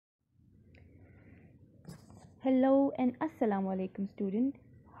Hello and Assalamu alaikum student.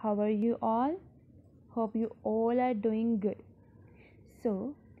 How are you all? Hope you all are doing good.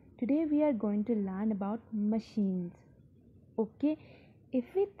 So, today we are going to learn about machines. Okay, if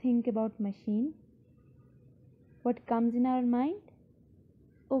we think about machine, what comes in our mind?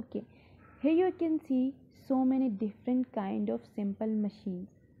 Okay, here you can see so many different kind of simple machines.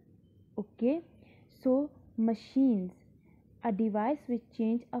 Okay, so machines, a device which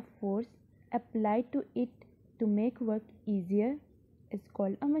change a force applied to it to make work easier, is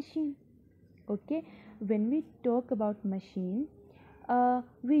called a machine. Okay, when we talk about machine,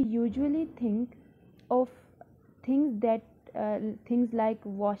 we usually think of things that things like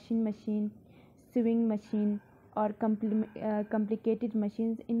washing machine, sewing machine, or complicated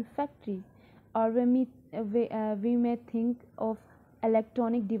machines in factories, or we may think of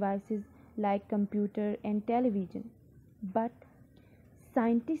electronic devices like computer and television. But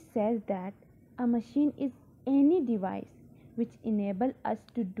scientists says that a machine is any device which enable us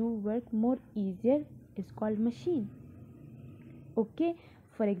to do work more easier is called machine. Okay,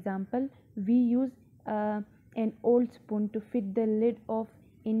 for example, we use an old spoon to fit the lid of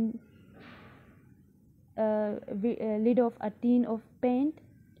in lid of a tin of paint.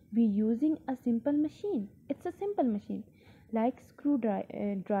 We using a simple machine. It's a simple machine like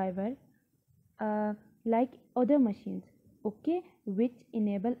screwdriver, uh, like other machines. Okay, which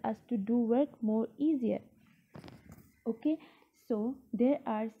enable us to do work more easier. Okay, so there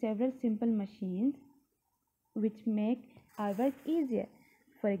are several simple machines which make our work easier.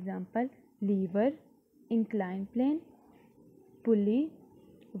 For example, lever, inclined plane, pulley,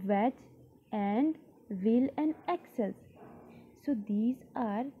 wedge, and wheel and axles. So these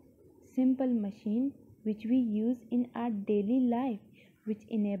are simple machines which we use in our daily life, which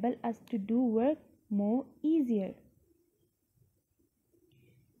enable us to do work more easier.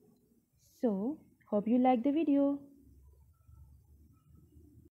 So hope you like the video.